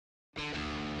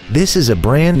This is a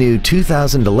brand new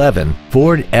 2011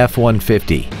 Ford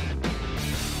F-150.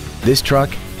 This truck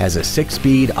has a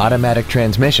 6-speed automatic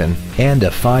transmission and a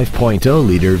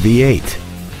 5.0-liter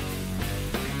V8.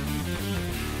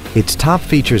 Its top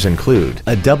features include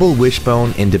a double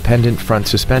wishbone independent front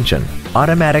suspension,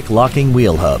 automatic locking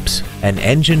wheel hubs, an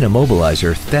engine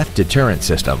immobilizer theft deterrent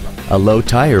system, a low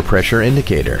tire pressure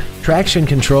indicator, traction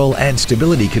control and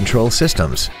stability control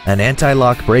systems, an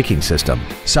anti-lock braking system,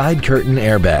 side curtain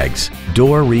airbags,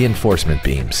 door reinforcement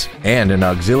beams, and an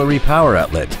auxiliary power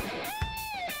outlet.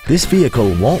 This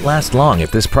vehicle won't last long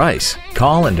at this price.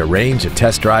 Call and arrange a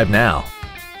test drive now.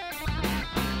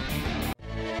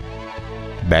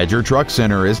 Badger Truck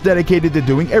Center is dedicated to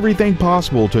doing everything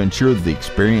possible to ensure that the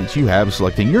experience you have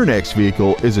selecting your next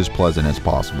vehicle is as pleasant as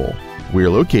possible. We are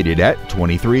located at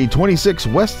 2326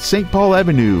 West St. Paul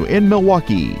Avenue in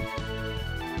Milwaukee.